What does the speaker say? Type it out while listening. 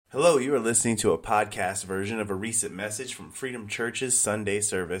Hello, you are listening to a podcast version of a recent message from Freedom Church's Sunday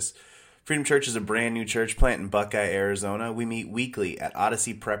service. Freedom Church is a brand new church plant in Buckeye, Arizona. We meet weekly at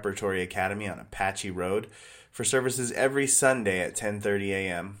Odyssey Preparatory Academy on Apache Road for services every Sunday at 10:30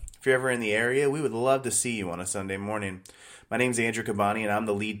 a.m. If you're ever in the area, we would love to see you on a Sunday morning. My name's Andrew Cabani, and I'm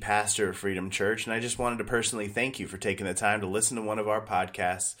the lead pastor of Freedom Church, and I just wanted to personally thank you for taking the time to listen to one of our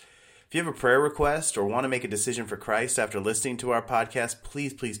podcasts. If you have a prayer request or want to make a decision for Christ after listening to our podcast,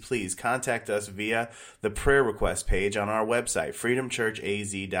 please contact us via the prayer request page on our website,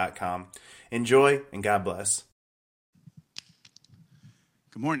 freedomchurchaz.com. Enjoy, and God bless.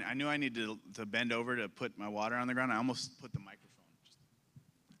 Good morning. I knew I needed to bend over to put my water on the ground. I almost put the microphone, just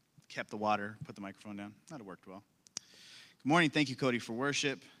kept the water, put the microphone down. That worked well. Good morning. Thank you, Cody, for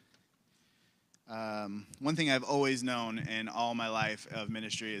worship. One thing I've always known in all my life of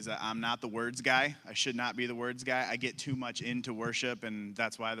ministry is that I'm not the words guy. I should not be the words guy. I get too much into worship, and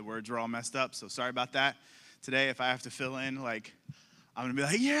that's why the words were all messed up. So sorry about that. Today, if I have to fill in, I'm going to be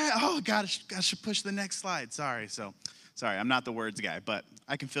like, yeah, oh, God, I should push the next slide. Sorry, I'm not the words guy, but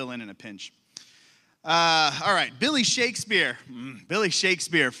I can fill in a pinch. All right, Billy Shakespeare. Billy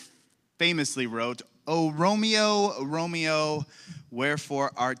Shakespeare famously wrote, "O Romeo, Romeo,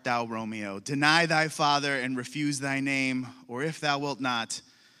 wherefore art thou Romeo? Deny thy father and refuse thy name, or if thou wilt not,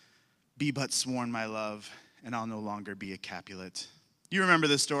 be but sworn my love, and I'll no longer be a Capulet." You remember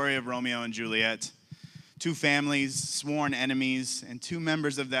the story of Romeo and Juliet? Two families, sworn enemies, and two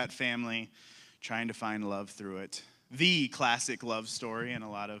members of that family trying to find love through it. The classic love story and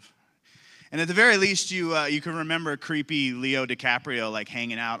at the very least, you can remember creepy Leo DiCaprio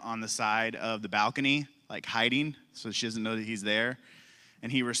hanging out on the side of the balcony, hiding, so she doesn't know that he's there.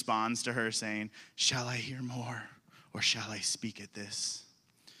 And he responds to her saying, "Shall I hear more, or shall I speak at this?"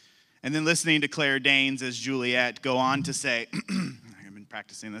 And then listening to Claire Danes as Juliet go on to say, I've been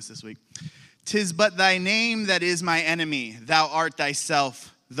practicing this week, "'Tis but thy name that is my enemy. Thou art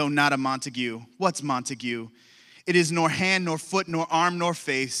thyself, though not a Montague." What's Montague? "It is nor hand, nor foot, nor arm, nor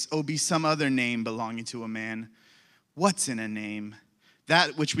face. Oh, be some other name belonging to a man." What's in a name?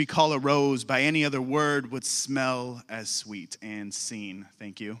 "That which we call a rose by any other word would smell as sweet and seen."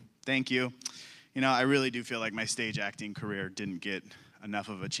 Thank you. I really do feel like my stage acting career didn't get enough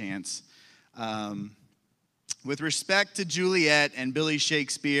of a chance. With respect to Juliet and Billy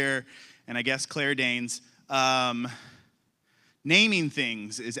Shakespeare, and I guess Claire Danes, naming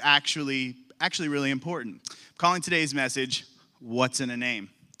things is actually really important. I'm calling today's message, "What's in a Name?"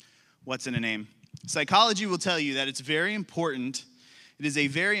 What's in a name? Psychology will tell you that it's very important. It is a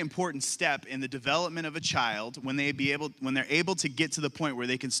very important step in the development of a child when they're able to get to the point where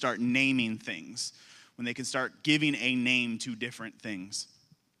they can start naming things, when they can start giving a name to different things.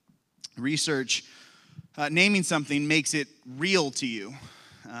 Research, naming something makes it real to you.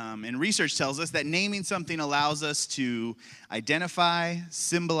 And research tells us that naming something allows us to identify,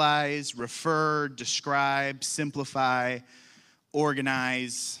 symbolize, refer, describe, simplify,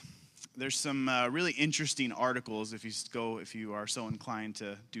 organize. There's some really interesting articles if you are so inclined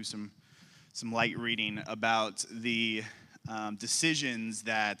to do some light reading about the decisions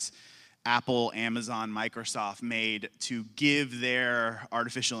that Apple, Amazon, Microsoft made to give their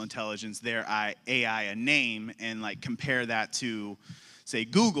artificial intelligence, their AI, a name, and compare that to, say,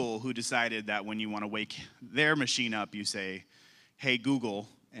 Google, who decided that when you want to wake their machine up, you say, "Hey, Google,"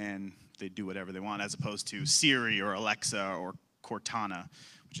 and they do whatever they want, as opposed to Siri or Alexa or Cortana,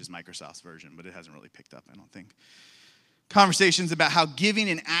 which is Microsoft's version, but it hasn't really picked up, I don't think. Conversations about how giving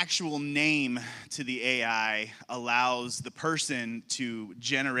an actual name to the AI allows the person to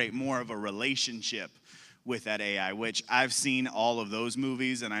generate more of a relationship with that AI, which I've seen all of those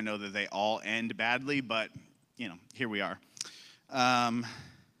movies, and I know that they all end badly, but, here we are.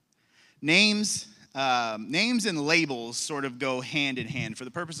 Names and labels sort of go hand in hand. For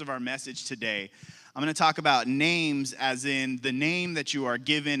the purpose of our message today, I'm going to talk about names as in the name that you are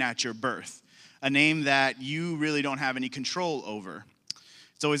given at your birth, a name that you really don't have any control over.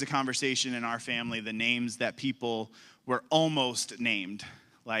 It's always a conversation in our family, the names that people were almost named.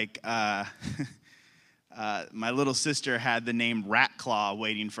 My little sister had the name Ratclaw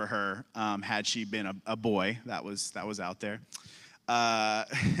waiting for her had she been a boy. That was out there.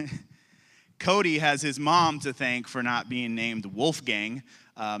 Cody has his mom to thank for not being named Wolfgang.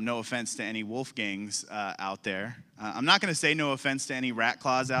 No offense to any Wolfgangs out there. I'm not going to say no offense to any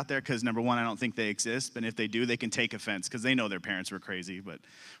Ratclaws out there because, number one, I don't think they exist. But if they do, they can take offense because they know their parents were crazy. But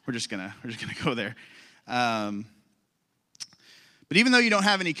we're just gonna go there. But even though you don't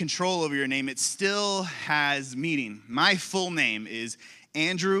have any control over your name, it still has meaning. My full name is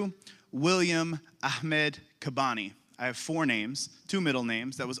Andrew William Ahmed Cabani. I have 4 names, 2 middle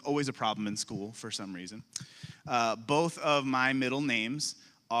names. That was always a problem in school for some reason. Both of my middle names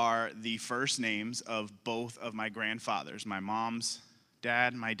are the first names of both of my grandfathers, my mom's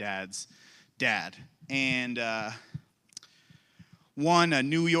dad, my dad's dad. And one a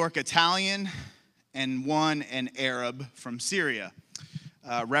New York Italian and one an Arab from Syria.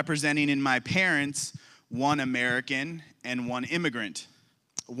 Representing in my parents, one American and one immigrant.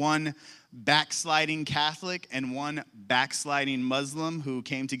 One backsliding Catholic and one backsliding Muslim who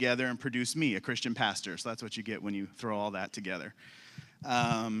came together and produced me, a Christian pastor. So that's what you get when you throw all that together.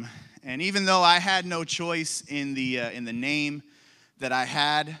 And even though I had no choice in the name that I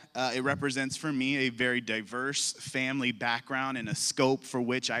had, it represents for me a very diverse family background and a scope for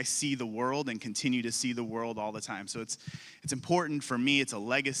which I see the world and continue to see the world all the time. So it's important for me. It's a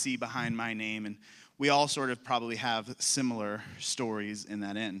legacy behind my name, and we all sort of probably have similar stories in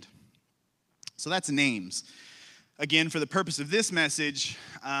that end. So that's names. Again, for the purpose of this message,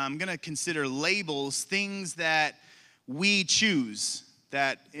 I'm going to consider labels, things that we choose,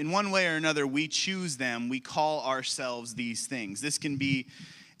 that in one way or another we choose them, we call ourselves these things. This can be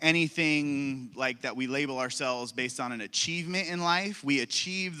anything like that we label ourselves based on an achievement in life. We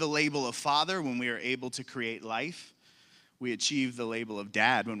achieve the label of father when we are able to create life. We achieve the label of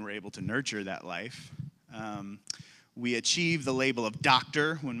dad when we're able to nurture that life. We achieve the label of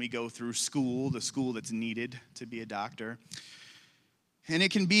doctor when we go through school, the school that's needed to be a doctor. And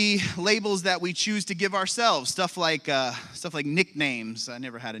it can be labels that we choose to give ourselves, stuff like nicknames. I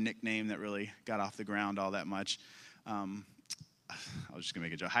never had a nickname that really got off the ground all that much. I was just gonna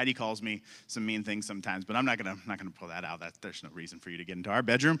make a joke. Heidi calls me some mean things sometimes, but I'm not gonna pull that out. There's no reason for you to get into our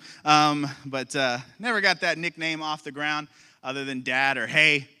bedroom. But never got that nickname off the ground, other than Dad or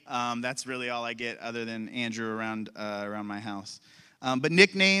Hey. That's really all I get, other than Andrew around my house. But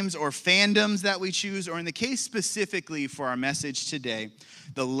nicknames or fandoms that we choose, or in the case specifically for our message today,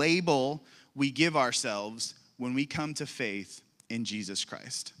 the label we give ourselves when we come to faith in Jesus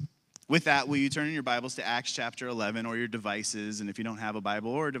Christ. With that, will you turn in your Bibles to Acts chapter 11 or your devices? And if you don't have a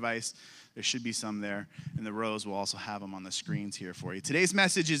Bible or a device, there should be some there. And the rows will also have them on the screens here for you. Today's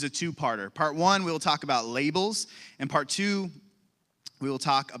message is a two-parter. Part 1, we will talk about labels. And part 2, we will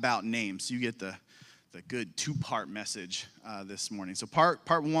talk about names. So you get the good two-part message this morning. So part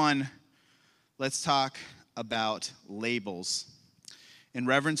 1, let's talk about labels. In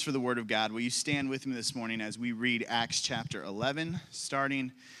reverence for the word of God, will you stand with me this morning as we read Acts chapter 11,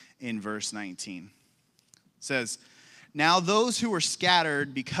 starting in verse 19. It says, "Now those who were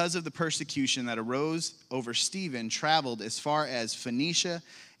scattered because of the persecution that arose over Stephen traveled as far as Phoenicia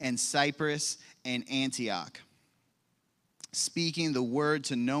and Cyprus and Antioch, speaking the word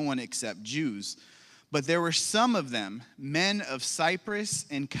to no one except Jews. But there were some of them, men of Cyprus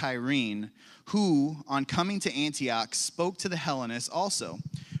and Cyrene, who, on coming to Antioch, spoke to the Hellenists also,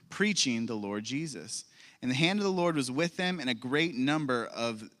 preaching the Lord Jesus. And the hand of the Lord was with them, and a great number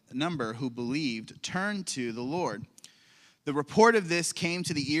who believed turned to the Lord. The report of this came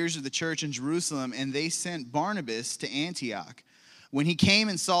to the ears of the church in Jerusalem, and they sent Barnabas to Antioch. When he came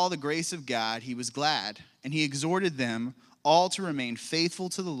and saw the grace of God, he was glad, and he exhorted them all to remain faithful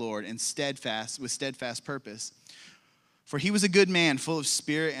to the Lord and with steadfast purpose. For he was a good man, full of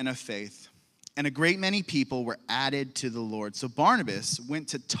spirit and of faith. And a great many people were added to the Lord. So Barnabas went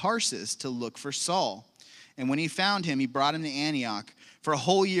to Tarsus to look for Saul. And when he found him, he brought him to Antioch. For a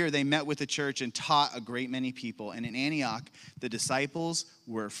whole year they met with the church and taught a great many people. And in Antioch, the disciples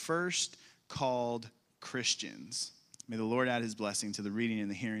were first called Christians." May the Lord add his blessing to the reading and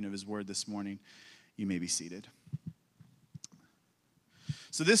the hearing of his word this morning. You may be seated.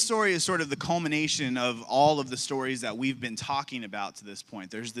 So this story is sort of the culmination of all of the stories that we've been talking about to this point.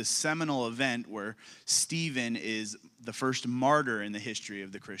 There's this seminal event where Stephen is the first martyr in the history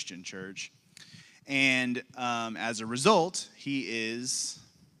of the Christian church. And as a result,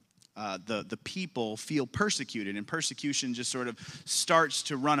 the people feel persecuted, and persecution just sort of starts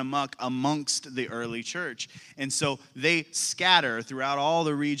to run amok amongst the early church. And so they scatter throughout all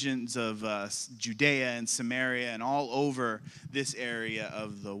the regions of Judea and Samaria and all over this area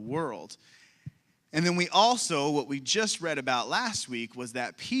of the world. And then what we just read about last week was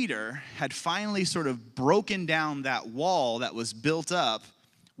that Peter had finally sort of broken down that wall that was built up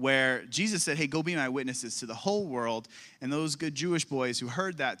where Jesus said, "Hey, go be my witnesses to the whole world." And those good Jewish boys who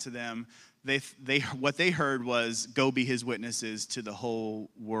heard that to them, what they heard was, "Go be his witnesses to the whole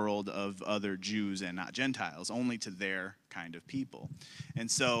world of other Jews and not Gentiles, only to their kind of people."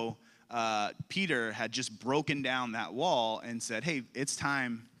 And so Peter had just broken down that wall and said, "Hey, it's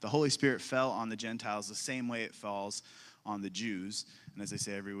time." The Holy Spirit fell on the Gentiles the same way it falls on the Jews. And as I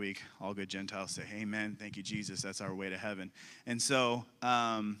say every week, all good Gentiles say, amen, thank you, Jesus, that's our way to heaven. And so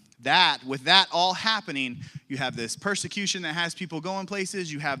with that all happening, you have this persecution that has people going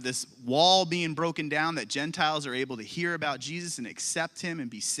places. You have this wall being broken down that Gentiles are able to hear about Jesus and accept him and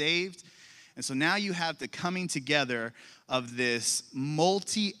be saved. And so now you have the coming together of this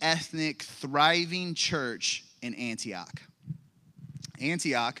multi-ethnic, thriving church in Antioch.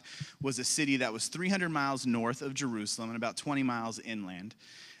 Antioch was a city that was 300 miles north of Jerusalem and about 20 miles inland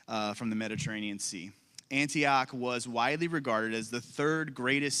from the Mediterranean Sea. Antioch was widely regarded as the third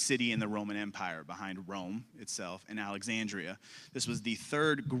greatest city in the Roman Empire, behind Rome itself and Alexandria. This was the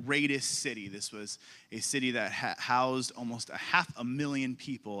third greatest city. This was a city that housed almost 500,000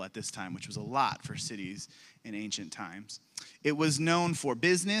 people at this time, which was a lot for cities in ancient times. It was known for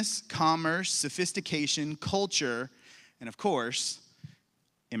business, commerce, sophistication, culture, and of course,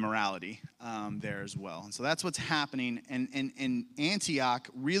 immorality there as well. And so that's what's happening. And Antioch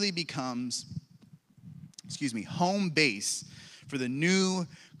really becomes home base for the new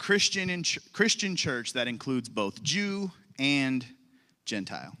Christian church that includes both Jew and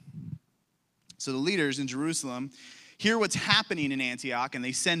Gentile. So the leaders in Jerusalem hear what's happening in Antioch, and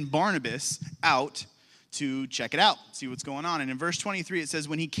they send Barnabas out to check it out, see what's going on. And in verse 23, it says,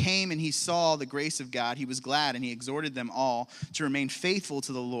 when he came and he saw the grace of God, he was glad, and he exhorted them all to remain faithful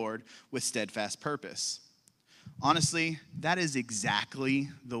to the Lord with steadfast purpose. Honestly, that is exactly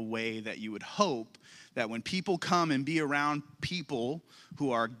the way that you would hope that when people come and be around people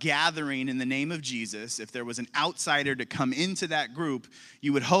who are gathering in the name of Jesus, if there was an outsider to come into that group,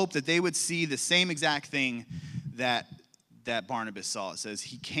 you would hope that they would see the same exact thing that Barnabas saw. It says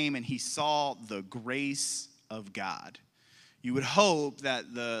he came and he saw the grace of God. You would hope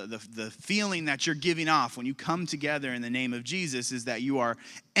that the feeling that you're giving off when you come together in the name of Jesus is that you are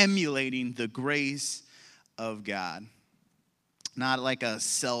emulating the grace of God. Not like a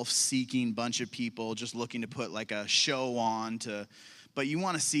self-seeking bunch of people just looking to put like a show on but you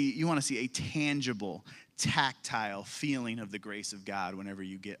want to see a tangible, tactile feeling of the grace of God whenever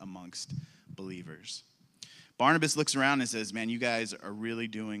you get amongst believers. Barnabas looks around and says, man, you guys are really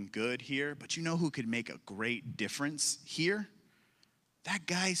doing good here, but you know who could make a great difference here? That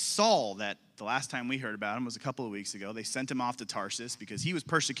guy Saul, that the last time we heard about him was a couple of weeks ago. They sent him off to Tarsus because he was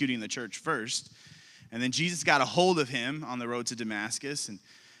persecuting the church first. And then Jesus got a hold of him on the road to Damascus and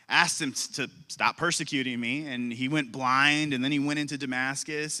asked him to stop persecuting me. And he went blind, and then he went into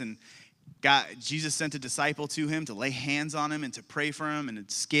Damascus, and Jesus sent a disciple to him to lay hands on him and to pray for him, and the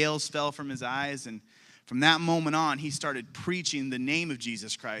scales fell from his eyes. And from that moment on, he started preaching the name of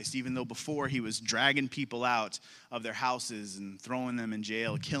Jesus Christ, even though before he was dragging people out of their houses and throwing them in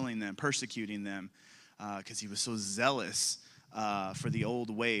jail, killing them, persecuting them, because he was so zealous for the old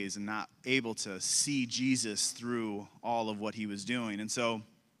ways and not able to see Jesus through all of what he was doing. And so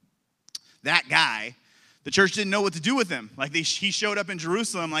that guy, the church didn't know what to do with him. Like he showed up in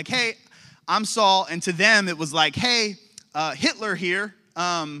Jerusalem like, hey, I'm Saul. And to them, it was like, hey, Hitler here,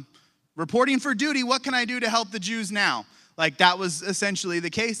 reporting for duty. What can I do to help the Jews now? Like that was essentially the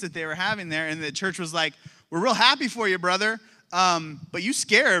case that they were having there. And the church was like, we're real happy for you, brother. But you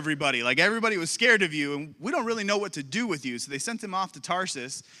scare everybody. Like everybody was scared of you, and we don't really know what to do with you. So they sent him off to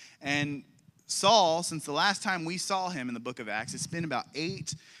Tarsus. And Saul, since the last time we saw him in the book of Acts, it's been about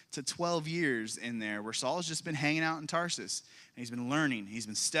 8 to 12 years in there where Saul's just been hanging out in Tarsus. And he's been learning, he's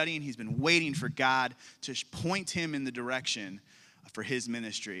been studying, he's been waiting for God to point him in the direction for his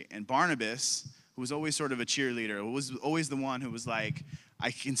ministry. And Barnabas, who was always sort of a cheerleader, was always the one who was like,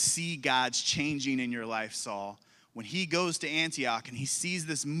 I can see God's changing in your life, Saul. When he goes to Antioch and he sees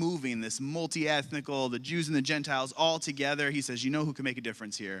this moving, this multi-ethnical, the Jews and the Gentiles all together, he says, you know who can make a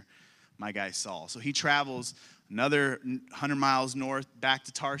difference here? My guy Saul. So he travels another 100 miles north back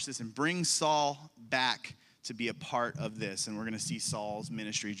to Tarsus and brings Saul back to be a part of this. And we're going to see Saul's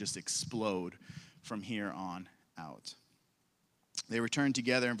ministry just explode from here on out. They returned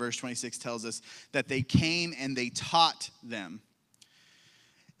together, and verse 26 tells us that they came and they taught them.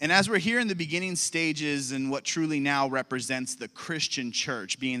 And as we're here in the beginning stages and what truly now represents the Christian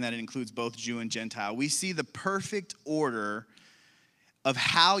church, being that it includes both Jew and Gentile, we see the perfect order of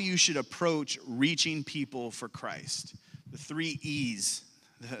how you should approach reaching people for Christ. The 3 E's,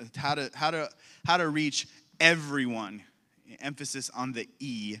 how to reach everyone. Emphasis on the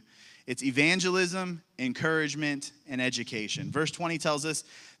E. It's evangelism, encouragement, and education. Verse 20 tells us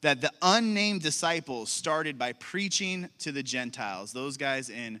that the unnamed disciples started by preaching to the Gentiles. Those guys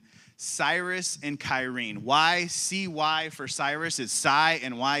in Cyrus and Kyrene. Y-C-Y for Cyrus is Cy,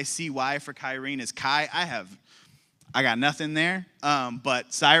 and Y-C-Y for Kyrene is Kai. I got nothing there,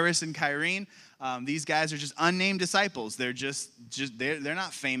 but Cyrus and Kyrene, These guys are just unnamed disciples. They're they're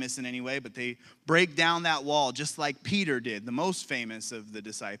not famous in any way, but they break down that wall just like Peter did, the most famous of the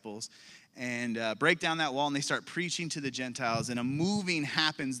disciples, and break down that wall, and they start preaching to the Gentiles, and a moving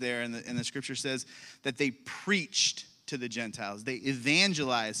happens there, and the scripture says that they preached to the Gentiles. They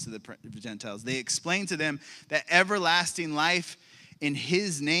evangelized to the Gentiles. They explained to them that everlasting life in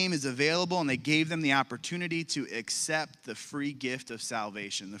his name is available, and they gave them the opportunity to accept the free gift of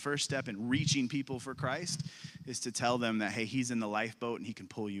salvation. The first step in reaching people for Christ is to tell them that, hey, he's in the lifeboat and he can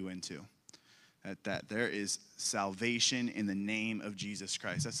pull you into. That there is salvation in the name of Jesus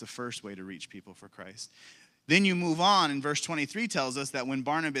Christ. That's the first way to reach people for Christ. Then you move on, and verse 23 tells us that when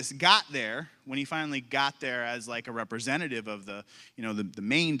Barnabas got there, when he finally got there as like a representative of the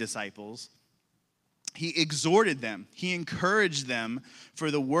main disciples, he exhorted them. He encouraged them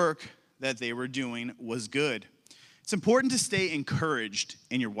for the work that they were doing was good. It's important to stay encouraged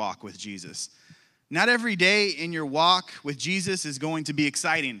in your walk with Jesus. Not every day in your walk with Jesus is going to be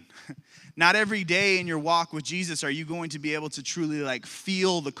exciting. Not every day in your walk with Jesus are you going to be able to truly like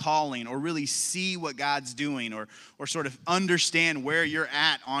feel the calling or really see what God's doing or sort of understand where you're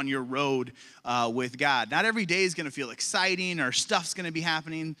at on your road with God. Not every day is going to feel exciting or stuff's going to be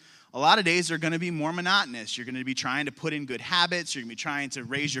happening. A lot of days are going to be more monotonous. You're going to be trying to put in good habits. You're going to be trying to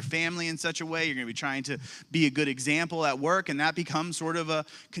raise your family in such a way. You're going to be trying to be a good example at work, and that becomes sort of a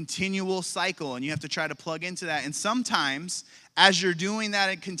continual cycle, and you have to try to plug into that. And sometimes, as you're doing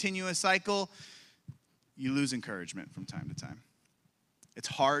that continuous cycle, you lose encouragement from time to time. It's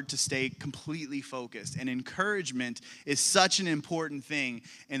hard to stay completely focused, and encouragement is such an important thing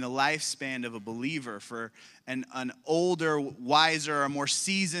in the lifespan of a believer. For an older, wiser, or more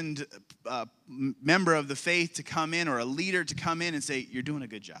seasoned member of the faith to come in, or a leader to come in and say, you're doing a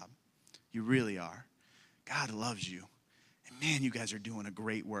good job. You really are. God loves you. And man, you guys are doing a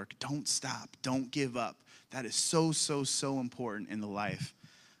great work. Don't stop. Don't give up. That is so, so, so important in the life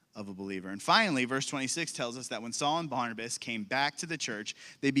of a believer. And finally, verse 26 tells us that when Saul and Barnabas came back to the church,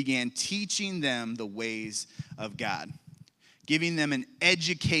 they began teaching them the ways of God, giving them an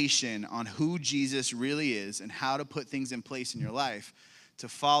education on who Jesus really is and how to put things in place in your life to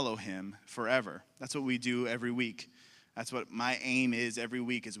follow him forever. That's what we do every week. That's what my aim is every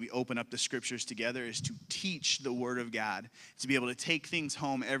week as we open up the scriptures together, is to teach the word of God, to be able to take things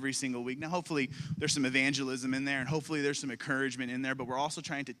home every single week. Now, hopefully there's some evangelism in there, and hopefully there's some encouragement in there, but we're also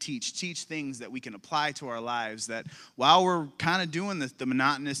trying to teach things that we can apply to our lives, that while we're kind of doing the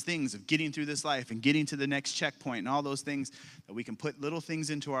monotonous things of getting through this life and getting to the next checkpoint and all those things, that we can put little things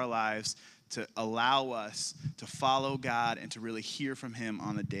into our lives to allow us to follow God and to really hear from him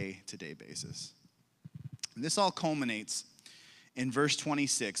on a day-to-day basis. And this all culminates in verse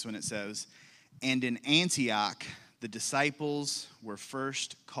 26 when it says, and in Antioch, the disciples were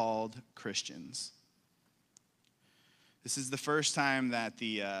first called Christians. This is the first time that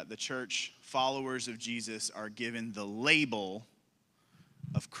the church followers of Jesus are given the label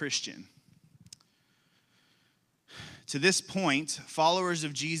of Christian. To this point, followers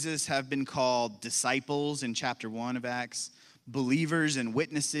of Jesus have been called disciples in chapter 1 of Acts, believers and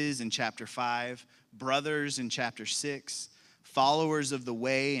witnesses in chapter 5, brothers in chapter 6, followers of the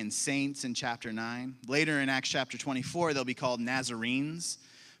way and saints in chapter 9. Later in Acts chapter 24, they'll be called Nazarenes.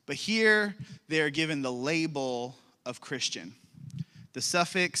 But here they are given the label of Christian. The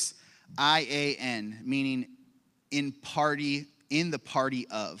suffix IAN, meaning in the party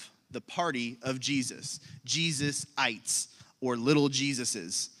of Jesus, Jesus-ites, or little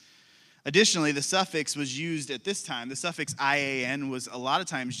Jesuses. Additionally, the suffix was used at this time. The suffix IAN was a lot of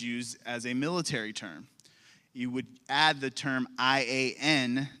times used as a military term. You would add the term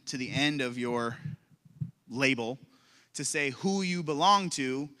IAN to the end of your label to say who you belong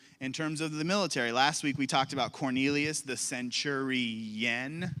to in terms of the military. Last week we talked about Cornelius, the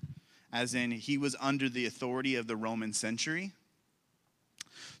centurion, as in he was under the authority of the Roman century.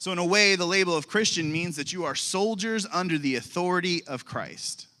 So in a way, the label of Christian means that you are soldiers under the authority of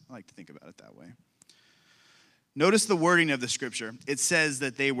Christ. I like to think about it that way. Notice the wording of the scripture. It says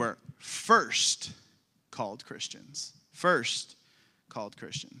that they were first called Christians. First called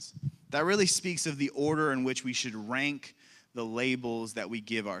Christians. That really speaks of the order in which we should rank the labels that we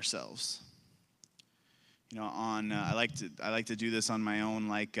give ourselves. You know, I like to do this on my own,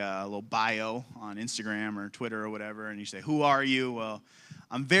 like a little bio on Instagram or Twitter or whatever, and you say, who are you? Well,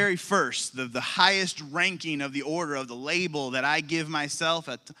 I'm very first, the highest ranking of the order of the label that I give myself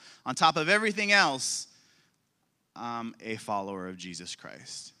on top of everything else. I'm a follower of Jesus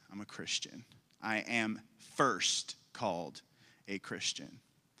Christ. I'm a Christian. I am first called a Christian.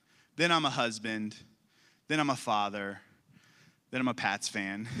 Then I'm a husband. Then I'm a father. Then I'm a Pats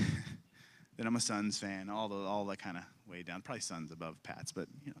fan. Then I'm a Suns fan, all that kind of way down. Probably Suns above Pats, but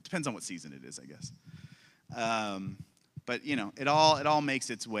it depends on what season it is, I guess. But it all makes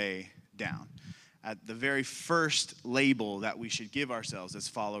its way down. At the very first label that we should give ourselves as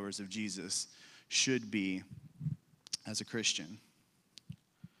followers of Jesus should be as a Christian.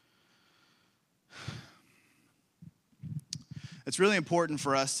 It's really important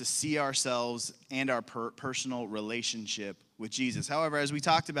for us to see ourselves and our personal relationship with Jesus. However, as we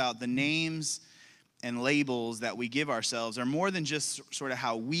talked about, the names and labels that we give ourselves are more than just sort of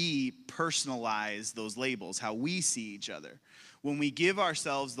how we personalize those labels, how we see each other. When we give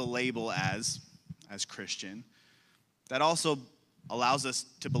ourselves the label as Christian, that also allows us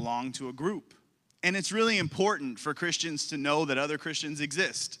to belong to a group. And it's really important for Christians to know that other Christians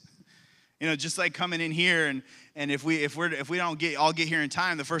exist. Just like coming in here, and if we don't all get here in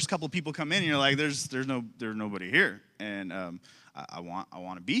time, the first couple of people come in, and you're like, there's nobody here, and I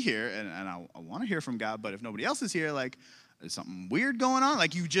want to be here, and I want to hear from God, but if nobody else is here, like, there's something weird going on.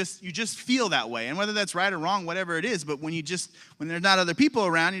 Like you just feel that way, and whether that's right or wrong, whatever it is, but when there's not other people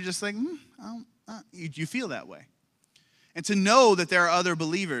around, you're just like, you feel that way. And to know that there are other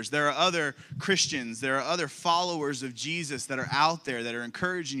believers, there are other Christians, there are other followers of Jesus that are out there, that are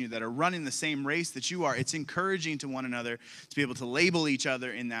encouraging you, that are running the same race that you are. It's encouraging to one another to be able to label each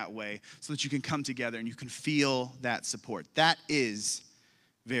other in that way so that you can come together and you can feel that support. That is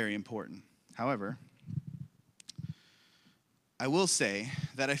very important. However, I will say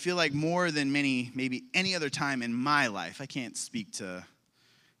that I feel like more than maybe any other time in my life, I can't speak to,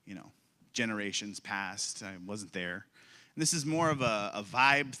 generations past. I wasn't there. And this is more of a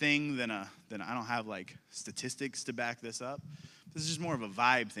vibe thing than I don't have like statistics to back this up. This is just more of a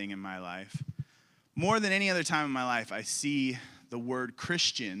vibe thing in my life. More than any other time in my life, I see the word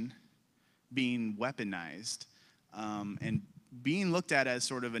Christian being weaponized and being looked at as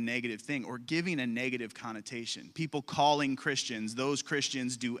sort of a negative thing or giving a negative connotation. People calling Christians, those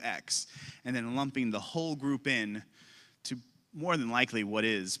Christians do X, and then lumping the whole group in to more than likely what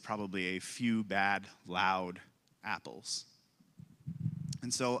is probably a few bad, loud apples.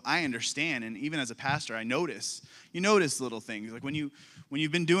 And so I understand, and even as a pastor, you notice little things. Like when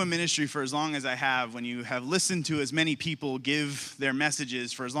you've been doing ministry for as long as I have, when you have listened to as many people give their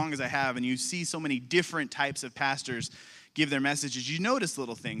messages for as long as I have, and you see so many different types of pastors give their messages, you notice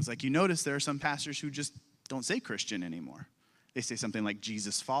little things. Like you notice there are some pastors who just don't say Christian anymore. They say something like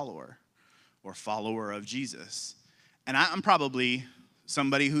Jesus follower or follower of Jesus. And I'm probably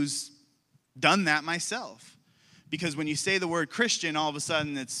somebody who's done that myself. Because when you say the word Christian, all of a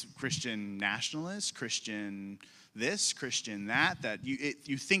sudden it's Christian nationalist, Christian this, Christian that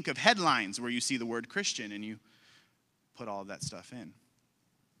you think of headlines where you see the word Christian and you put all of that stuff in.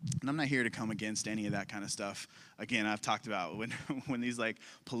 And I'm not here to come against any of that kind of stuff. Again, I've talked about when these like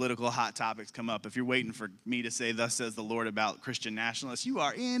political hot topics come up, if you're waiting for me to say, thus says the Lord about Christian nationalists, you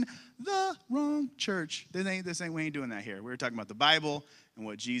are in the wrong church. We ain't doing that here. We're talking about the Bible and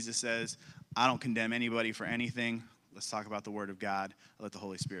what Jesus says. I don't condemn anybody for anything. Let's talk about the Word of God. I'll let the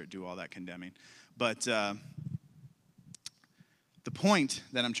Holy Spirit do all that condemning. But the point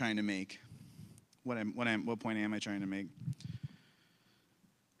that I'm trying to make, what point am I trying to make?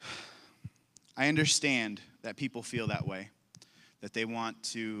 I understand that people feel that way, that they want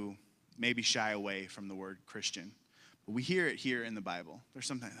to maybe shy away from the word Christian. But we hear it here in the Bible. There's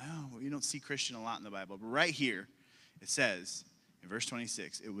sometimes, you don't see Christian a lot in the Bible. But right here, it says, in verse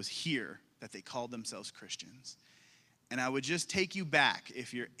 26, it was here that they called themselves Christians. And I would just take you back,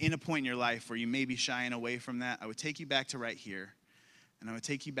 if you're in a point in your life where you may be shying away from that, I would take you back to right here. And I would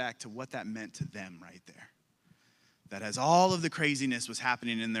take you back to what that meant to them right there. That as all of the craziness was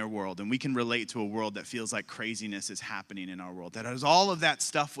happening in their world, and we can relate to a world that feels like craziness is happening in our world, that as all of that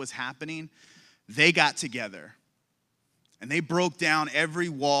stuff was happening, they got together. And they broke down every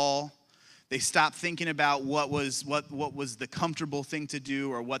wall. They stopped thinking about what was the comfortable thing to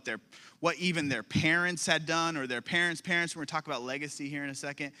do, or what even their parents had done, or their parents' parents. We're going to talk about legacy here in a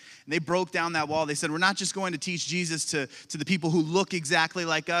second. And they broke down that wall. They said, we're not just going to teach Jesus to the people who look exactly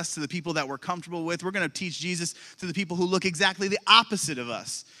like us, to the people that we're comfortable with. We're going to teach Jesus to the people who look exactly the opposite of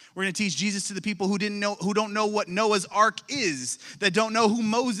us. We're going to teach Jesus to the people who don't know what Noah's Ark is, that don't know who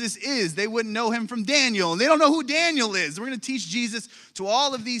Moses is. They wouldn't know him from Daniel, and they don't know who Daniel is. We're going to teach Jesus to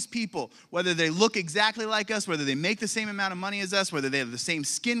all of these people, whether they look exactly like us, whether they make the same amount of money as us, whether they have the same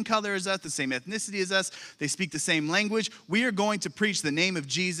skin color as us, the same ethnicity as us, they speak the same language. We are going to preach the name of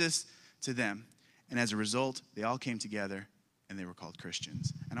Jesus to them. And as a result, they all came together and they were called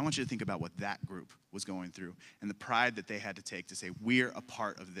Christians. And I want you to think about what that group was going through and the pride that they had to take to say, we're a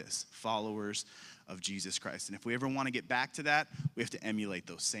part of this, followers of Jesus Christ. And if we ever want to get back to that, we have to emulate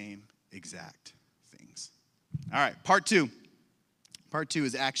those same exact things. All right, part two. Part two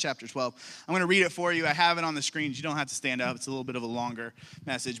is Acts chapter 12. I'm going to read it for you. I have it on the screen. You don't have to stand up. It's a little bit of a longer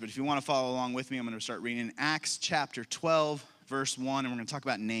message, but if you want to follow along with me, I'm going to start reading Acts chapter 12, verse 1, and we're going to talk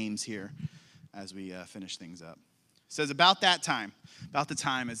about names here as we finish things up. It says, about the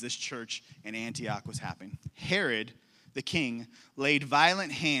time as this church in Antioch was happening, Herod, the king, laid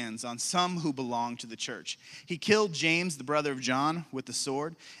violent hands on some who belonged to the church. He killed James, the brother of John, with the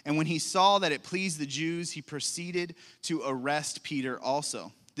sword. And when he saw that it pleased the Jews, he proceeded to arrest Peter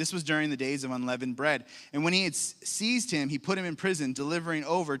also. This was during the days of unleavened bread. And when he had seized him, he put him in prison, delivering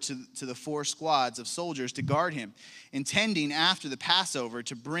over to the 4 squads of soldiers to guard him, intending after the Passover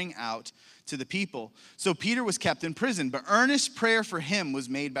to bring out to the people. So Peter was kept in prison, but earnest prayer for him was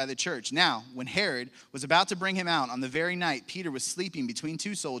made by the church. Now, when Herod was about to bring him out, on the very night, Peter was sleeping between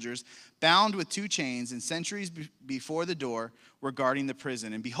 2 soldiers, bound with 2 chains, and sentries before the door were guarding the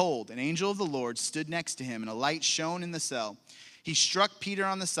prison. And behold, an angel of the Lord stood next to him, and a light shone in the cell. He struck Peter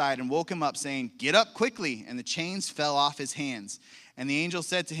on the side and woke him up, saying, "Get up quickly." And the chains fell off his hands. And the angel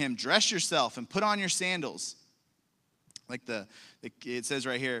said to him, "Dress yourself and put on your sandals." Like it says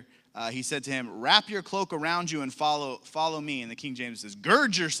right here, he said to him, "Wrap your cloak around you and follow me." And the King James says,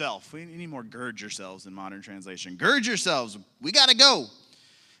 "Gird yourself." We need more "gird yourselves" in modern translation. "Gird yourselves. We got to go."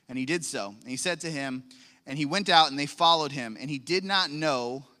 And he did so. And he said to him, and he went out and they followed him. And he did not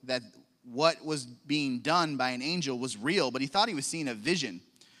know that what was being done by an angel was real, but he thought he was seeing a vision.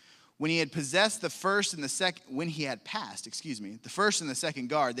 When he had passed the first and the second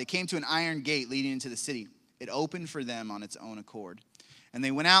guard, they came to an iron gate leading into the city. It opened for them on its own accord. And they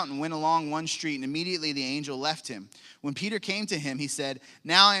went out and went along one street, and immediately the angel left him. When Peter came to him, he said,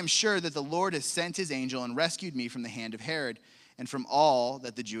 "Now I am sure that the Lord has sent his angel and rescued me from the hand of Herod and from all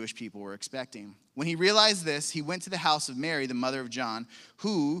that the Jewish people were expecting." When he realized this, he went to the house of Mary, the mother of John,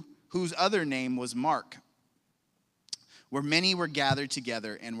 whose other name was Mark, where many were gathered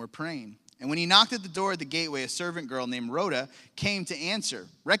together and were praying. And when he knocked at the door at the gateway, a servant girl named Rhoda came to answer.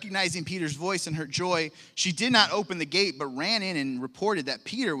 Recognizing Peter's voice and her joy, she did not open the gate, but ran in and reported that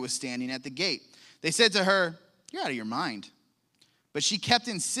Peter was standing at the gate. They said to her, "You're out of your mind." But she kept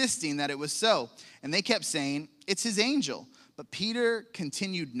insisting that it was so. And they kept saying, "It's his angel." But Peter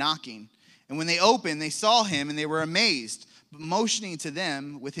continued knocking. And when they opened, they saw him and they were amazed. But motioning to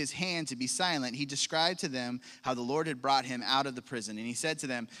them with his hand to be silent, he described to them how the Lord had brought him out of the prison. And he said to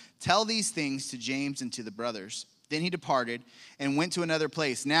them, "Tell these things to James and to the brothers." Then he departed and went to another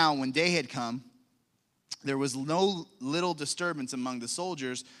place. Now, when day had come, there was no little disturbance among the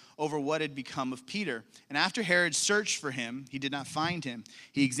soldiers over what had become of Peter. And after Herod searched for him, he did not find him.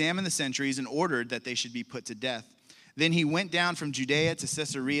 He examined the sentries and ordered that they should be put to death. Then he went down from Judea to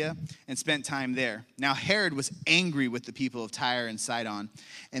Caesarea and spent time there. Now Herod was angry with the people of Tyre and Sidon,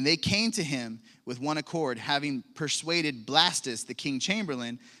 and they came to him with one accord. Having persuaded Blastus, the king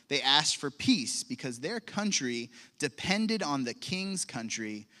chamberlain, they asked for peace because their country depended on the king's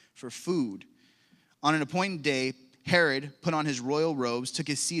country for food. On an appointed day, Herod put on his royal robes, took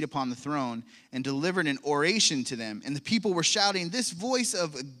his seat upon the throne, and delivered an oration to them. And the people were shouting, "This voice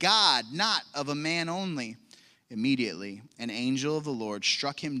of God, not of a man only." Immediately, an angel of the Lord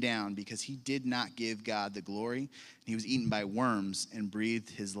struck him down because he did not give God the glory. He was eaten by worms and breathed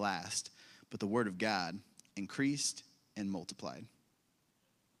his last. But the word of God increased and multiplied.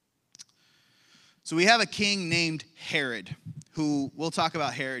 So we have a king named Herod, who we'll talk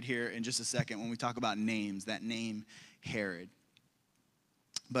about Herod here in just a second when we talk about names, that name Herod.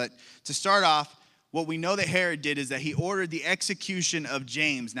 But to start off, what we know that Herod did is that he ordered the execution of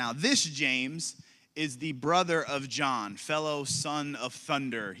James. Now, this James is the brother of John, fellow son of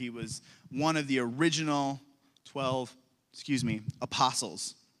thunder. He was one of the original 12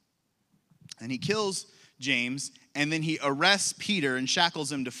 apostles. And he kills James, and then he arrests Peter and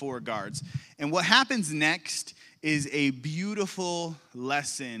shackles him to 4 guards. And what happens next is a beautiful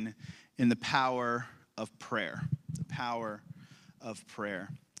lesson in the power of prayer. The power of prayer.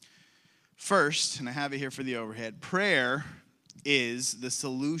 First, and I have it here for the overhead, prayer is the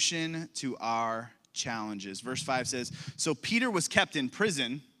solution to our challenges. Verse 5 says, "So Peter was kept in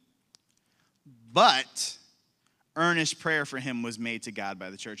prison, but earnest prayer for him was made to God by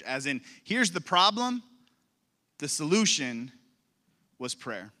the church." As in, here's the problem, the solution was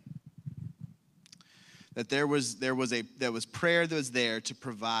prayer. That there was prayer that was there to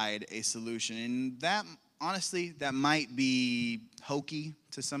provide a solution. And that, honestly, that might be hokey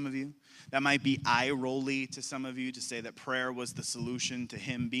to some of you. That might be eye-rolly to some of you to say that prayer was the solution to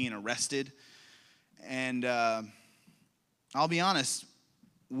him being arrested. And I'll be honest,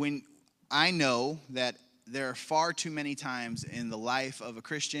 when I know that there are far too many times in the life of a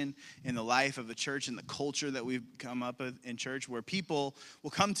Christian, in the life of a church, in the culture that we've come up with in church, where people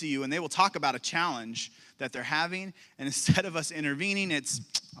will come to you and they will talk about a challenge that they're having, and instead of us intervening, it's,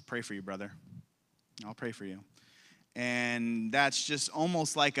 I'll pray for you, brother. I'll pray for you. And that's just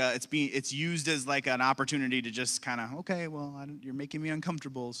almost like it's used as like an opportunity to just kind of, okay, well, you're making me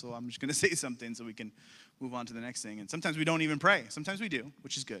uncomfortable, so I'm just going to say something so we can move on to the next thing. And sometimes we don't even pray. Sometimes we do,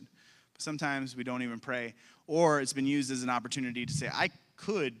 which is good. But sometimes we don't even pray. Or it's been used as an opportunity to say, I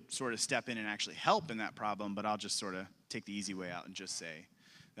could sort of step in and actually help in that problem, but I'll just sort of take the easy way out and just say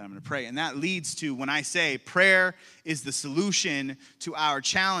that I'm going to pray. And that leads to, when I say prayer is the solution to our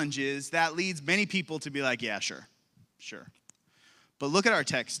challenges, that leads many people to be like, yeah, sure. But look at our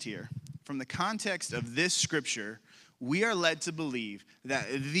text here. From the context of this scripture, we are led to believe that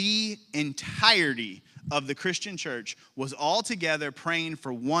the entirety of the Christian church was all together praying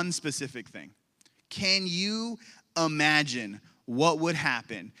for one specific thing. Can you imagine what would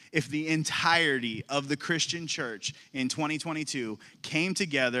happen if the entirety of the Christian church in 2022 came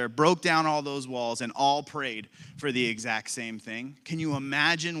together, broke down all those walls, and all prayed for the exact same thing? Can you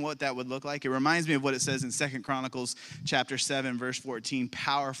imagine what that would look like? It reminds me of what it says in 2 Chronicles chapter 7, verse 14,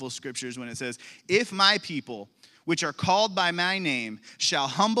 powerful scriptures, when it says, if my people, which are called by my name, shall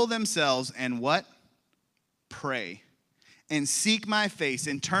humble themselves and what? Pray. And seek my face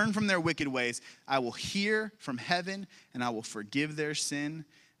and turn from their wicked ways, I will hear from heaven and I will forgive their sin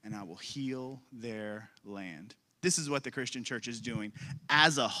and I will heal their land. This is what the Christian church is doing.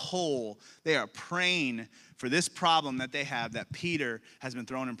 As a whole, they are praying for this problem that they have, that Peter has been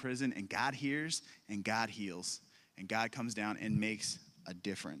thrown in prison, and God hears and God heals and God comes down and makes a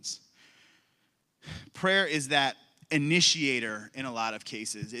difference. Prayer is that initiator in a lot of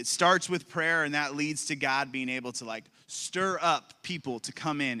cases. It starts with prayer, and that leads to God being able to like stir up people to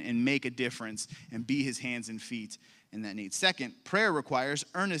come in and make a difference and be his hands and feet in that need. Second, prayer requires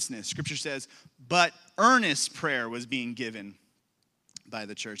earnestness. Scripture says, but earnest prayer was being given by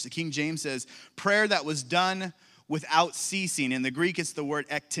the church. The King James says, prayer that was done without ceasing. In the Greek, it's the word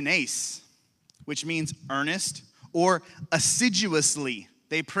ektenes, which means earnest or assiduously.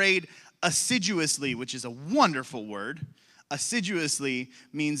 They prayed assiduously, which is a wonderful word. Assiduously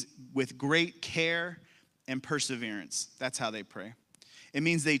means with great care and perseverance. That's how they pray. It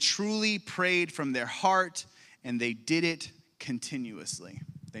means they truly prayed from their heart, and they did it continuously.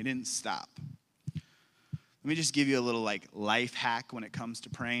 They didn't stop. Let me just give you a little like life hack when it comes to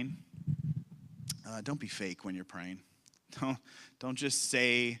praying. Don't be fake when you're praying. Don't just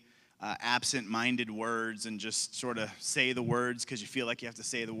say absent-minded words and just sort of say the words because you feel like you have to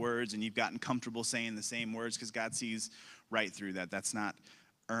say the words and you've gotten comfortable saying the same words because God sees right through that. That's not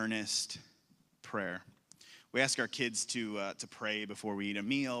earnest prayer. We ask our kids to pray before we eat a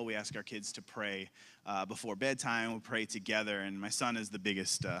meal. We ask our kids to pray before bedtime. We pray together, and my son is the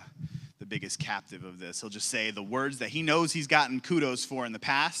biggest captive of this. He'll just say the words that he knows he's gotten kudos for in the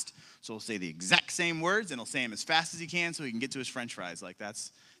past. So he'll say the exact same words, and he'll say them as fast as he can so he can get to his French fries. Like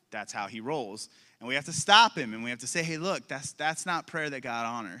that's how he rolls. And we have to stop him, and we have to say, hey, look, that's not prayer that God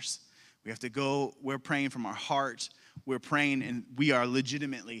honors. We have to go, we're praying from our heart. We're praying, and we are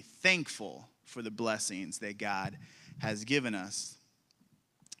legitimately thankful for the blessings that God has given us.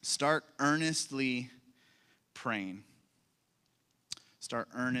 Start earnestly praying. Start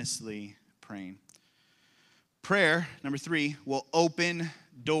earnestly praying. Prayer, number 3, will open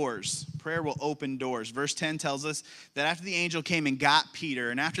doors. Prayer will open doors. Verse 10 tells us that after the angel came and got Peter,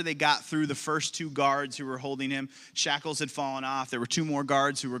 and after they got through the first 2 guards who were holding him, shackles had fallen off. There were 2 more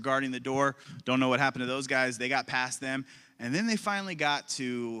guards who were guarding the door. Don't know what happened to those guys. They got past them. And then they finally got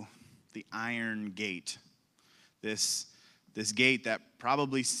to the iron gate. This gate that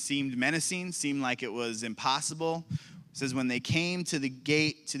probably seemed menacing, seemed like it was impossible. It says when they came to the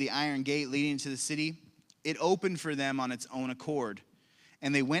gate, to the iron gate leading to the city, it opened for them on its own accord.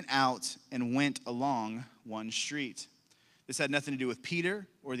 And they went out and went along one street. This had nothing to do with Peter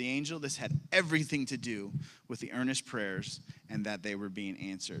or the angel. This had everything to do with the earnest prayers and that they were being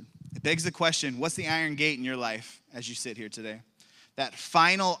answered. It begs the question, what's the iron gate in your life as you sit here today? That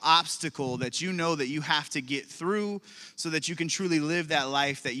final obstacle that you know that you have to get through so that you can truly live that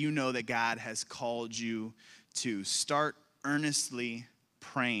life that you know that God has called you to. Start earnestly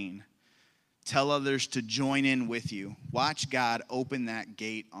praying. Tell others to join in with you. Watch God open that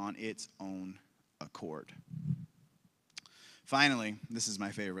gate on its own accord. Finally, this is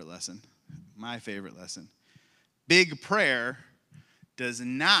my favorite lesson. My favorite lesson. Big prayer does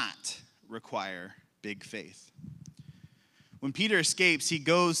not require big faith. When Peter escapes, he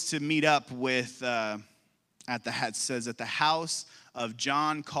goes to meet up with, it says, at the house of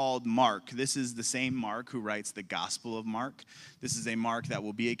John called Mark. This is the same Mark who writes the Gospel of Mark. This is a Mark that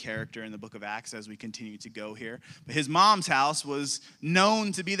will be a character in the book of Acts as we continue to go here. But his mom's house was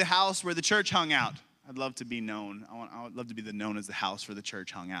known to be the house where the church hung out. I'd love to be known. I would love to be known as the house where the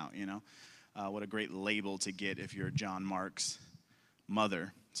church hung out, you know. What a great label to get if you're John Mark's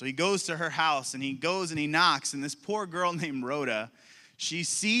mother. So he goes to her house, and he goes and he knocks, and this poor girl named Rhoda, she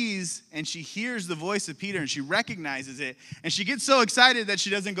sees and she hears the voice of Peter, and she recognizes it, and she gets so excited that she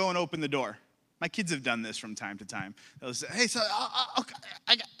doesn't go and open the door. My kids have done this from time to time. They'll say, hey, so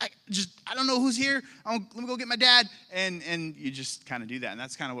I don't know who's here. Let me go get my dad. And you just kind of do that. And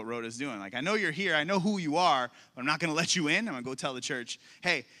that's kind of what Rhoda's doing. Like, I know you're here. I know who you are, but I'm not going to let you in. I'm going to go tell the church,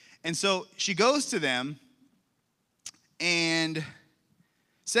 hey. And so she goes to them and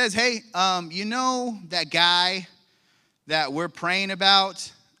says, hey, you know that guy that we're praying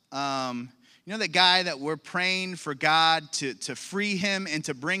about? You know that guy that we're praying for God to free him and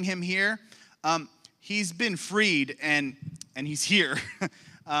to bring him here? He's been freed and he's here.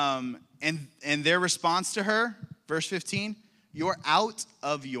 And their response to her, verse 15, you're out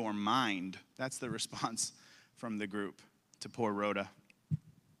of your mind. That's the response from the group to poor Rhoda.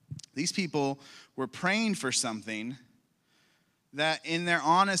 These people were praying for something that in their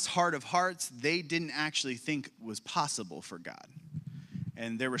honest heart of hearts, they didn't actually think was possible for God.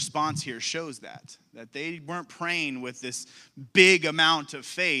 And their response here shows that they weren't praying with this big amount of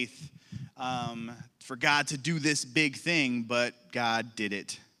faith for God to do this big thing, but God did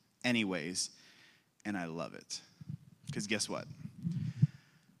it anyways, and I love it. Because guess what?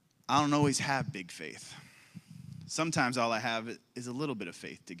 I don't always have big faith. Sometimes all I have is a little bit of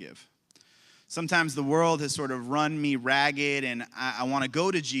faith to give. Sometimes the world has sort of run me ragged, and I want to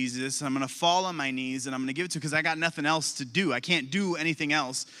go to Jesus, and I'm going to fall on my knees, and I'm going to give it to him because I got nothing else to do. I can't do anything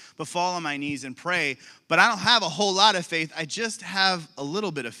else but fall on my knees and pray. But I don't have a whole lot of faith. I just have a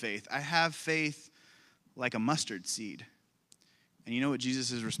little bit of faith. I have faith like a mustard seed. And you know what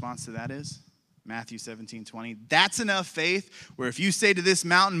Jesus' response to that is? Matthew 17:20. That's enough faith where if you say to this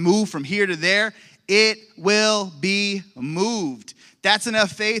mountain, move from here to there, it will be moved. That's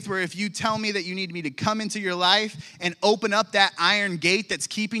enough faith where if you tell me that you need me to come into your life and open up that iron gate that's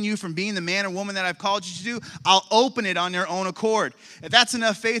keeping you from being the man or woman that I've called you to do, I'll open it on your own accord. If that's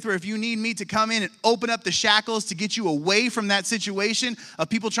enough faith where if you need me to come in and open up the shackles to get you away from that situation of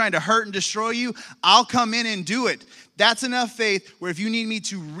people trying to hurt and destroy you, I'll come in and do it. That's enough faith where if you need me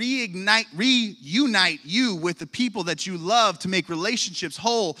to reunite you with the people that you love to make relationships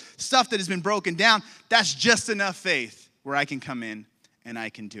whole, stuff that has been broken down, that's just enough faith where I can come in and I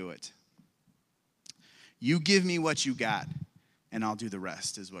can do it. You give me what you got, and I'll do the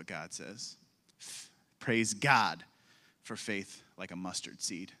rest, is what God says. Praise God for faith like a mustard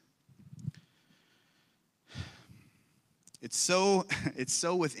seed. It's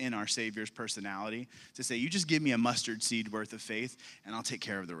so within our Savior's personality to say, you just give me a mustard seed worth of faith, and I'll take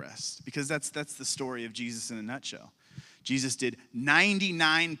care of the rest. Because that's the story of Jesus in a nutshell. Jesus did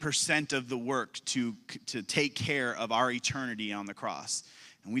 99% of the work to take care of our eternity on the cross.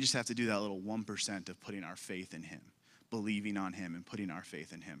 And we just have to do that little 1% of putting our faith in him, believing on him, and putting our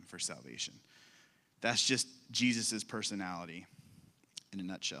faith in him for salvation. That's just Jesus' personality in a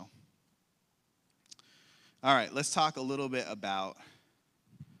nutshell. All right, let's talk a little bit about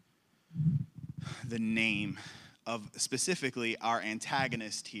the name of specifically our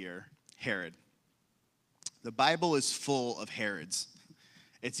antagonist here, Herod. The Bible is full of Herods.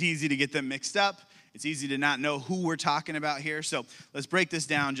 It's easy to get them mixed up. It's easy to not know who we're talking about here. So let's break this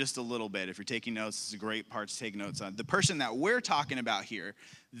down just a little bit. If you're taking notes, this is a great part to take notes on. The person that we're talking about here,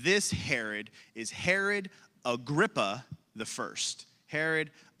 this Herod, is Herod Agrippa the First.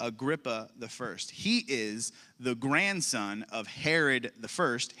 Herod Agrippa the First. He is the grandson of Herod the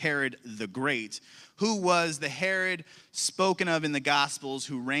First, Herod the Great, who was the Herod spoken of in the Gospels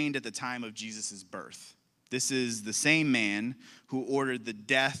who reigned at the time of Jesus' birth. This is the same man who ordered the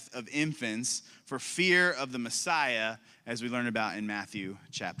death of infants for fear of the Messiah, as we learn about in Matthew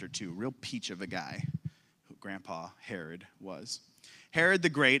chapter 2. Real peach of a guy who Grandpa Herod was. Herod the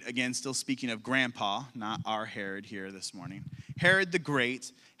Great, again, still speaking of Grandpa, not our Herod here this morning. Herod the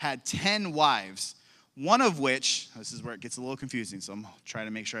Great had 10 wives, one of which, this is where it gets a little confusing, so I'm trying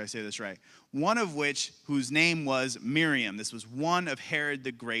to make sure I say this right, one of which, whose name was Miriam. This was one of Herod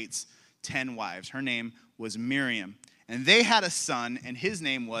the Great's 10 wives. Her name was Miriam. And they had a son, and his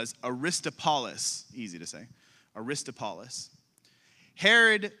name was Aristobulus. Easy to say. Aristobulus.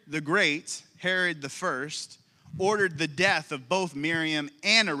 Herod the Great, Herod the First, ordered the death of both Miriam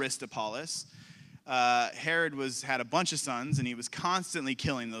and Aristobulus. Herod had a bunch of sons, and he was constantly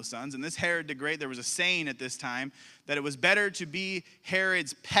killing those sons. And this Herod the Great, there was a saying at this time that it was better to be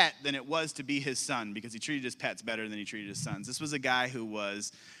Herod's pet than it was to be his son, because he treated his pets better than he treated his sons. This was a guy who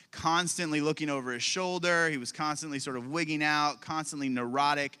was constantly looking over his shoulder. He was constantly sort of wigging out, constantly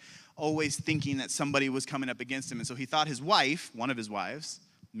neurotic, always thinking that somebody was coming up against him. And so he thought his wife, one of his wives,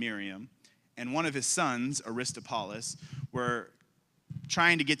 Miriam, and one of his sons, Aristobulus, were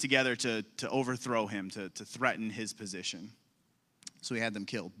trying to get together to overthrow him, to threaten his position. So he had them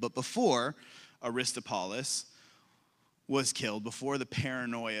killed. But before Aristobulus was killed, before the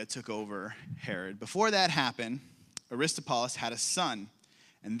paranoia took over Herod, before that happened, Aristobulus had a son,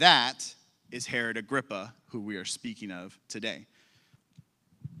 and that is Herod Agrippa, who we are speaking of today.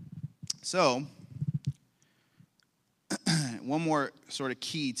 So, one more sort of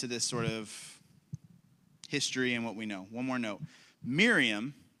key to this sort of history and what we know. One more note.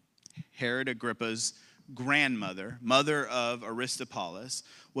 Miriam, Herod Agrippa's grandmother, mother of Aristobulus,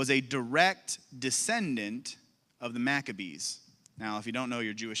 was a direct descendant of the Maccabees. Now, if you don't know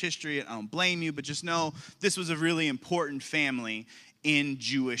your Jewish history, I don't blame you, but just know this was a really important family in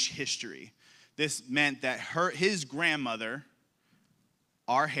Jewish history. This meant that his grandmother,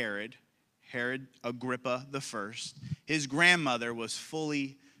 our Herod Agrippa I, his grandmother was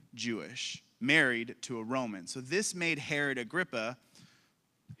fully Jewish, married to a Roman. So this made Herod Agrippa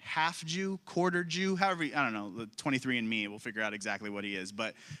half Jew, quarter Jew, however, I don't know, 23andMe, we'll figure out exactly what he is.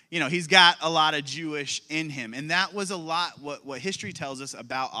 But, he's got a lot of Jewish in him. And that was a lot, what history tells us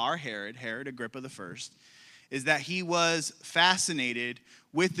about our Herod Agrippa I, is that he was fascinated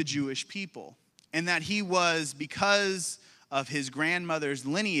with the Jewish people. And that he was, because of his grandmother's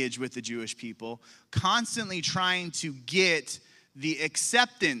lineage with the Jewish people, constantly trying to get the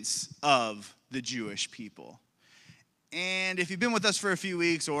acceptance of the Jewish people. And if you've been with us for a few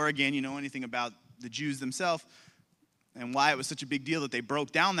weeks, or again, you know anything about the Jews themselves and why it was such a big deal that they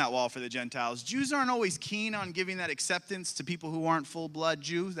broke down that wall for the Gentiles, Jews aren't always keen on giving that acceptance to people who aren't full-blood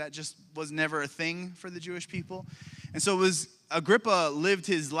Jews. That just was never a thing for the Jewish people. And so Agrippa lived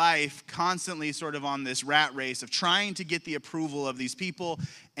his life constantly sort of on this rat race of trying to get the approval of these people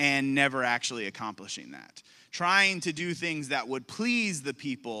and never actually accomplishing that. Trying to do things that would please the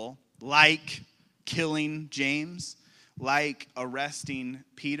people, like killing James, like arresting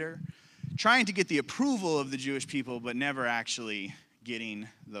Peter, trying to get the approval of the Jewish people, but never actually getting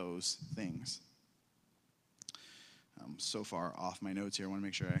those things. I'm so far off my notes here. I want to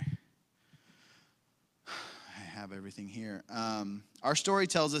make sure I have everything here. Our story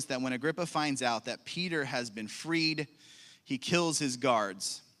tells us that when Agrippa finds out that Peter has been freed, he kills his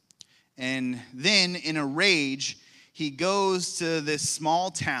guards. And then, in a rage, he goes to this small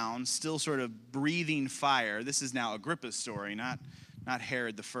town, still sort of breathing fire. This is now Agrippa's story, not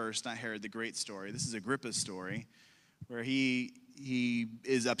Herod the First, not Herod the Great story. This is Agrippa's story, where he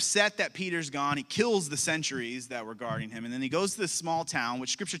is upset that Peter's gone. He kills the sentries that were guarding him. And then he goes to this small town, which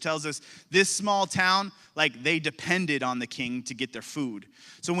Scripture tells us this small town, like they depended on the king to get their food.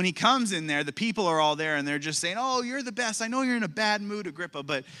 So when he comes in there, the people are all there and they're just saying, "Oh, you're the best. I know you're in a bad mood, Agrippa,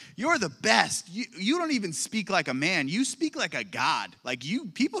 but you're the best. You don't even speak like a man. You speak like a god. Like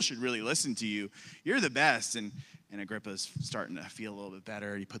people should really listen to you. You're the best." And Agrippa's starting to feel a little bit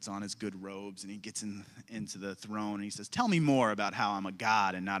better. He puts on his good robes and he gets into the throne and he says, "Tell me more about how I'm a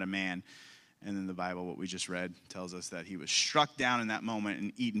god and not a man." And then the Bible, what we just read, tells us that he was struck down in that moment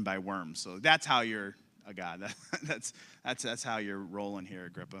and eaten by worms. So that's how you're a god. That's how you're rolling here,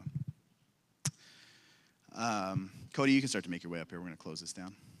 Agrippa. Cody, you can start to make your way up here. We're going to close this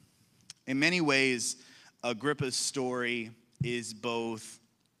down. In many ways, Agrippa's story is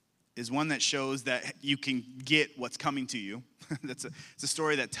one that shows that you can get what's coming to you. It's a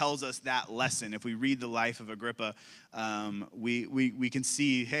story that tells us that lesson. If we read the life of Agrippa, we can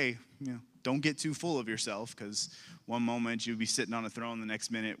see, hey, don't get too full of yourself, because one moment you'll be sitting on a throne, the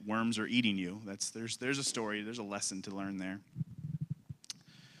next minute worms are eating you. There's a story, there's a lesson to learn there.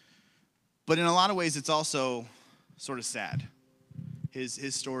 But in a lot of ways, it's also sort of sad.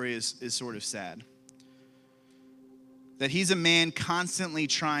 His story is sort of sad. That he's a man constantly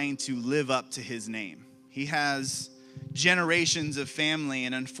trying to live up to his name. He has generations of family,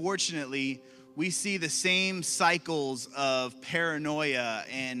 and unfortunately, we see the same cycles of paranoia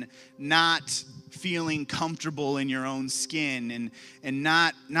and not feeling comfortable in your own skin and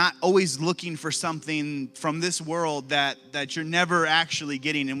not always looking for something from this world that you're never actually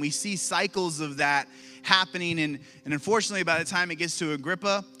getting. And we see cycles of that happening, and unfortunately, by the time it gets to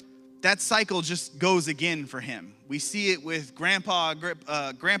Agrippa, that cycle just goes again for him. We see it with Grandpa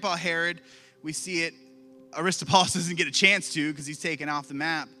Herod. We see it, Aristobulus doesn't get a chance to because he's taken off the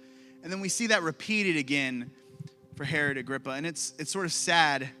map. And then we see that repeated again for Herod Agrippa. And it's sort of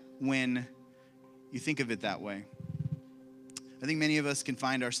sad when you think of it that way. I think many of us can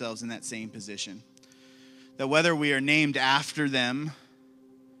find ourselves in that same position. That whether we are named after them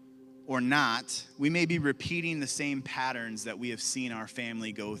or not, we may be repeating the same patterns that we have seen our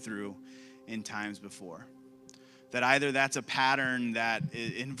family go through in times before. That either that's a pattern that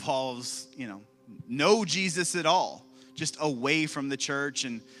involves, no Jesus at all, just away from the church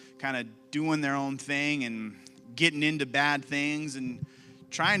and kind of doing their own thing and getting into bad things and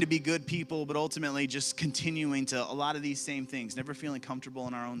trying to be good people, but ultimately just continuing to a lot of these same things, never feeling comfortable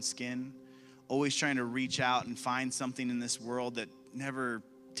in our own skin, always trying to reach out and find something in this world that never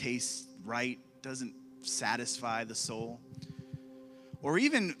tastes right, doesn't satisfy the soul. Or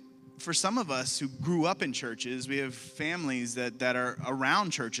even for some of us who grew up in churches, we have families that are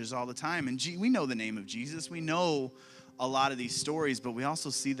around churches all the time. And we know the name of Jesus. We know a lot of these stories, but we also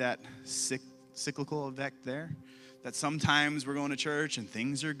see that cyclical effect there. That sometimes we're going to church and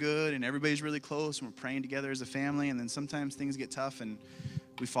things are good and everybody's really close and we're praying together as a family. And then sometimes things get tough and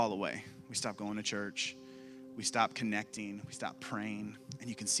we fall away. We stop going to church. We stop connecting. We stop praying. And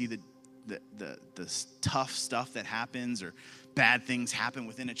you can see the tough stuff that happens or bad things happen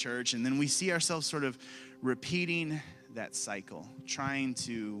within a church. And then we see ourselves sort of repeating that cycle, trying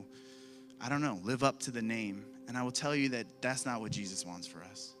to, live up to the name. And I will tell you that that's not what Jesus wants for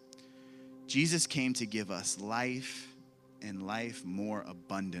us. Jesus came to give us life and life more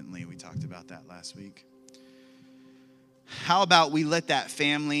abundantly. We talked about that last week. How about we let that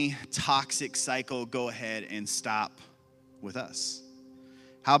family toxic cycle go ahead and stop with us?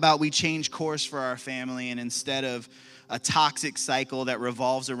 How about we change course for our family, and instead of a toxic cycle that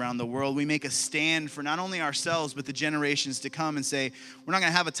revolves around the world, we make a stand for not only ourselves, but the generations to come and say, we're not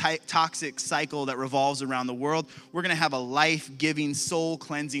going to have a toxic cycle that revolves around the world. We're going to have a life-giving,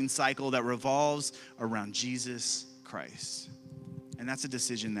 soul-cleansing cycle that revolves around Jesus Christ. And that's a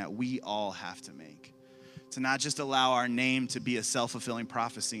decision that we all have to make. To not just allow our name to be a self-fulfilling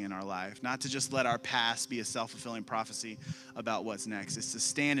prophecy in our life, not to just let our past be a self-fulfilling prophecy about what's next. It's to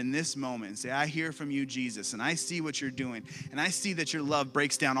stand in this moment and say, I hear from you, Jesus, and I see what you're doing, and I see that your love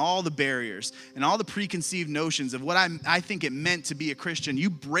breaks down all the barriers and all the preconceived notions of what I think it meant to be a Christian. You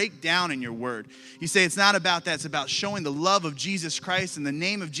break down in your word. You say it's not about that. It's about showing the love of Jesus Christ and the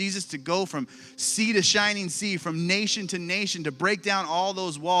name of Jesus to go from sea to shining sea, from nation to nation, to break down all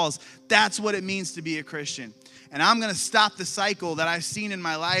those walls. That's what it means to be a Christian. And I'm going to stop the cycle that I've seen in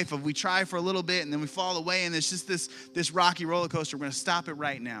my life of we try for a little bit and then we fall away and it's just this rocky roller coaster. We're going to stop it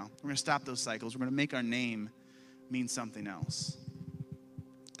right now. We're going to stop those cycles. We're going to make our name mean something else.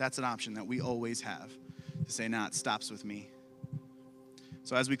 That's an option that we always have, to say, it stops with me.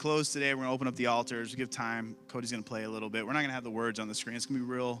 So as we close today, we're going to open up the altars. We give time. Cody's going to play a little bit. We're not going to have the words on the screen. It's going to be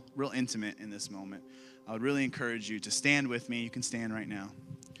real intimate in this moment. I would really encourage you to stand with me. You can stand right now.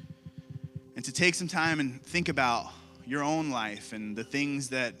 And to take some time and think about your own life and the things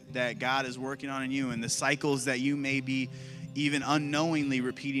that God is working on in you and the cycles that you may be even unknowingly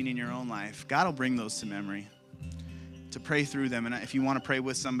repeating in your own life. God will bring those to memory, to pray through them. And if you want to pray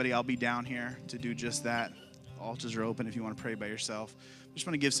with somebody, I'll be down here to do just that. Altars are open if you want to pray by yourself. I just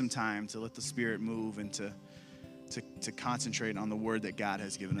want to give some time to let the Spirit move and to concentrate on the word that God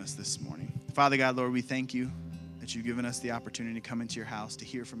has given us this morning. Father God, Lord, we thank you that you've given us the opportunity to come into your house to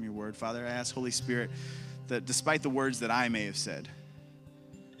hear from your word. Father, I ask, Holy Spirit, that despite the words that I may have said,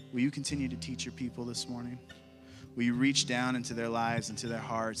 will you continue to teach your people this morning? Will you reach down into their lives, into their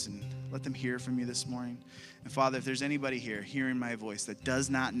hearts, and let them hear from you this morning? And Father, if there's anybody here hearing my voice that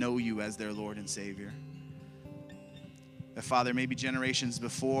does not know you as their Lord and Savior, that, Father, maybe generations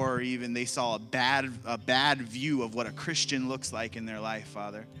before or even they saw a bad view of what a Christian looks like in their life,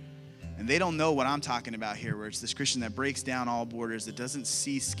 Father. And they don't know what I'm talking about here, where it's this Christian that breaks down all borders, that doesn't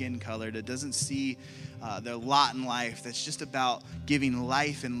see skin color, that doesn't see their lot in life, that's just about giving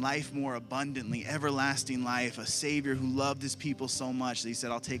life and life more abundantly, everlasting life, a Savior who loved his people so much that he said,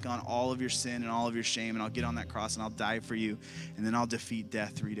 I'll take on all of your sin and all of your shame, and I'll get on that cross and I'll die for you, and then I'll defeat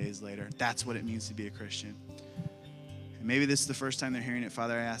death 3 days later. That's what it means to be a Christian. And maybe this is the first time they're hearing it.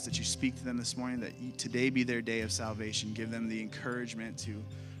 Father, I ask that you speak to them this morning, that today be their day of salvation. Give them the encouragement to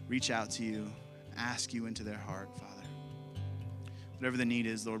reach out to you, ask you into their heart, Father. Whatever the need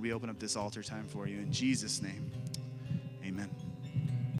is, Lord, we open up this altar time for you. In Jesus' name.